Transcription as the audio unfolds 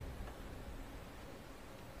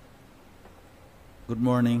Good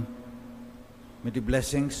morning. May the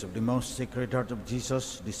blessings of the most sacred heart of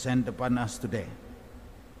Jesus descend upon us today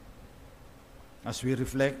as we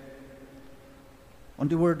reflect on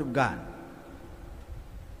the Word of God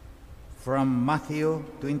from Matthew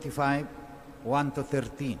 25, 1 to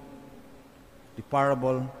 13, the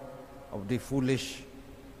parable of the foolish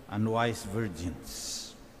and wise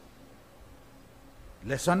virgins.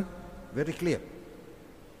 Lesson very clear.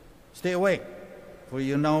 Stay awake, for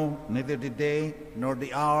you know neither the day nor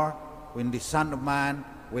the hour when the Son of Man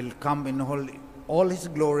will come in all his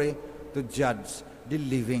glory to judge the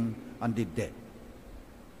living and the dead.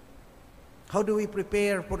 How do we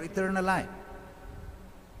prepare for eternal life?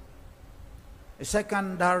 A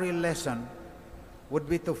secondary lesson would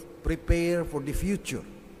be to prepare for the future.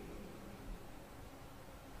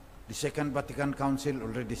 The Second Vatican Council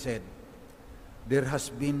already said, there has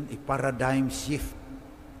been a paradigm shift.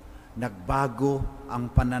 Nagbago ang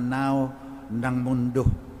pananaw ng mundo.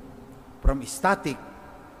 From static,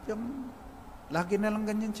 yung lagi na lang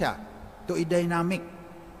ganyan siya, to a dynamic,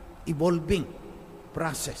 evolving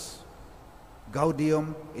process.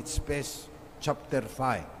 Gaudium et Spes, chapter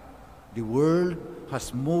 5. The world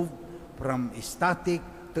has moved from a static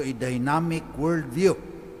to a dynamic worldview.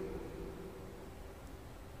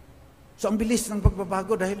 So ang bilis ng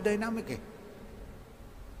pagbabago dahil dynamic eh.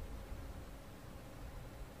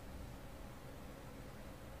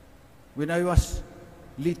 When I was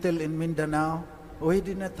little in Mindanao, we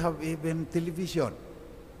did not have even television.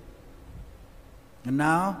 And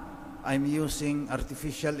now, I'm using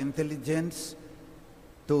artificial intelligence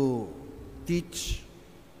to teach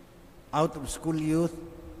out-of-school youth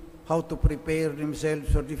how to prepare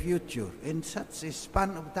themselves for the future in such a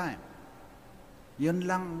span of time. Yun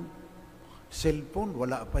lang, cellphone,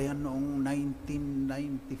 wala pa yan noong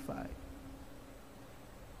 1995.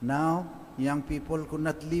 Now, young people could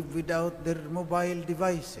not live without their mobile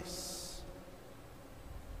devices.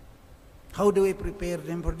 How do we prepare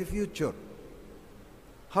them for the future?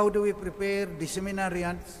 How do we prepare the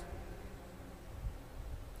seminarians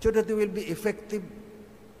so that they will be effective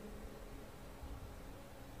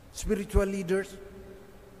spiritual leaders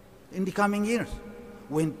in the coming years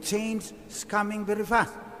when change is coming very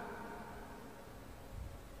fast?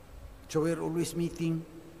 So we're always meeting,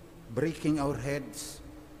 breaking our heads.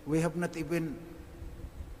 We have not even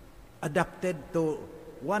adapted to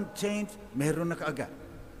one change, meron na kaagad.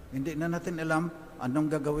 Hindi na natin alam anong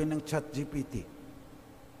gagawin ng ChatGPT.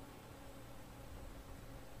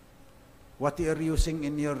 What you are using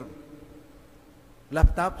in your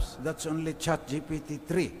laptops, that's only ChatGPT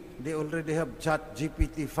 3. They already have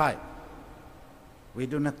ChatGPT 5. We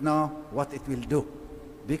do not know what it will do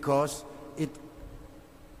because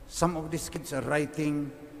some of these kids are writing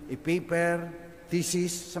a paper,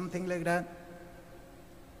 thesis, something like that,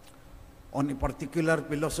 on a particular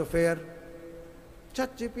philosopher.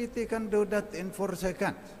 ChatGPT can do that in 4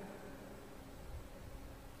 seconds.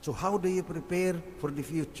 So how do you prepare for the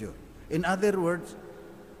future? In other words,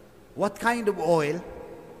 what kind of oil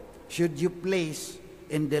should you place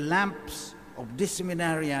in the lamps of this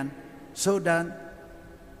seminarian so that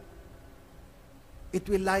it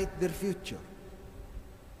will light their future?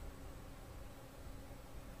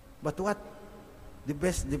 But what? The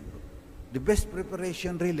best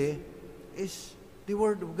preparation really is the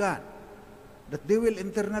Word of God, that they will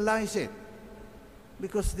internalize it.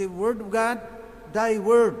 Because the Word of God, thy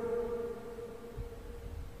Word,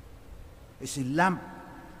 is a lamp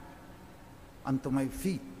unto my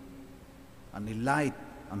feet and a light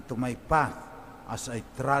unto my path as I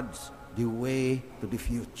trod the way to the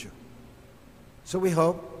future. So we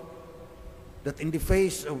hope that in the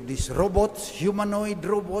face of these robots, humanoid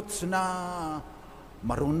robots na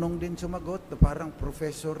marunong din sumagot, na parang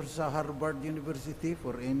professor sa Harvard University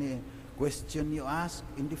for any question you ask,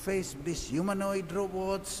 in the face of these humanoid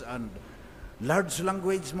robots and large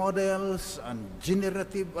language models and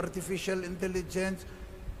generative artificial intelligence,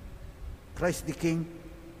 Christ the King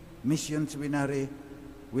Mission Seminary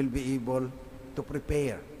will be able to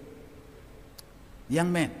prepare young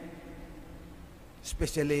men,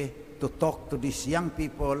 especially to talk to these young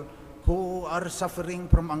people who are suffering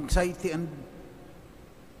from anxiety and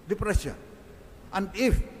depression. And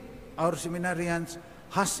if our seminarians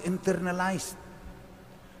has internalized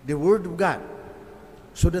the Word of God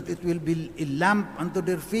so that it will be a lamp unto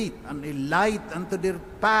their feet and a light unto their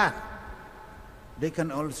path, they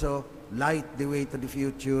can also light the way to the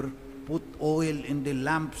future, put oil in the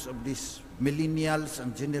lamps of these millennials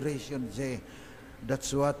and Generation Z.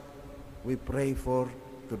 That's what we pray for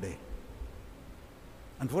today.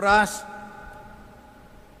 And for us,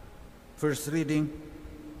 first reading,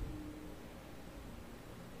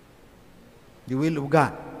 The will of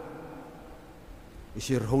God is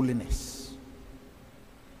your holiness.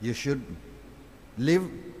 You should live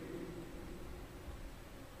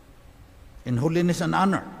in holiness and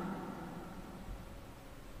honor.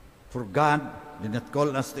 For God did not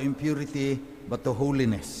call us to impurity, but to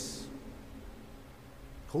holiness.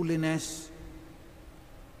 Holiness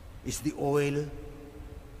is the oil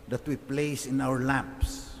that we place in our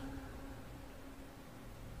lamps.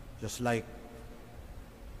 Just like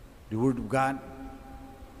the Word of God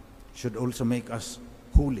should also make us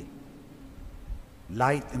holy.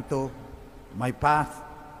 Light into my path,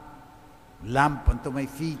 lamp unto my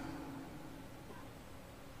feet,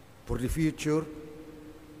 for the future,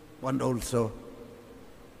 and also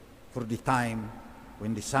for the time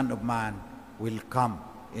when the Son of Man will come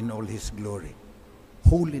in all His glory.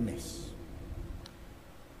 Holiness.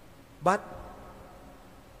 But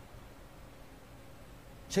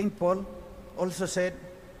St. Paul also said,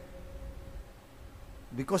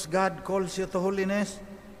 because God calls you to holiness,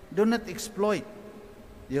 do not exploit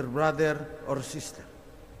your brother or sister.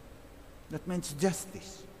 That means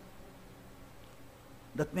justice.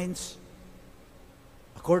 That means,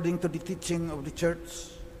 according to the teaching of the church,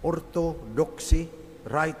 orthodoxy,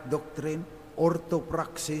 right doctrine,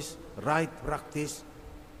 orthopraxis, right practice,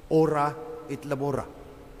 ora et labora,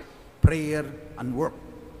 prayer and work,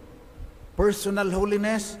 personal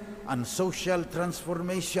holiness and social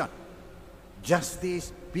transformation,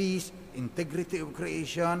 justice, peace, integrity of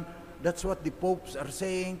creation. That's what the popes are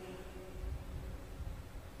saying.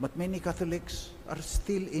 But many Catholics are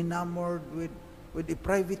still enamored with a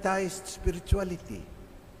privatized spirituality.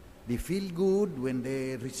 They feel good when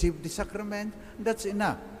they receive the sacrament. That's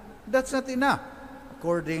enough. That's not enough,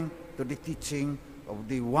 according to the teaching of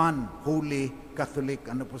the one holy Catholic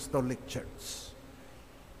and Apostolic Church.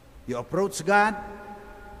 You approach God,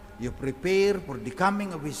 you prepare for the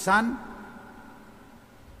coming of His Son,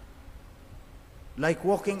 like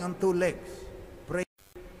walking on two legs, prayer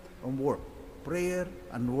and work, prayer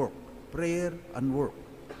and work, prayer and work.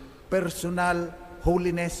 Personal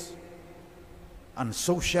holiness and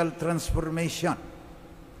social transformation.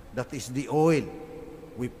 That is the oil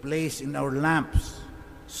we place in our lamps,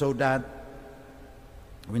 so that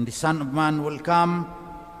when the Son of Man will come,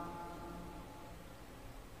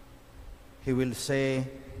 He will say,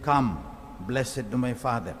 "Come, blessed of my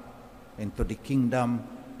Father, into the kingdom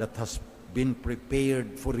that has been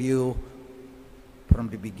prepared for you from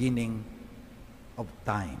the beginning of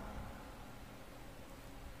time."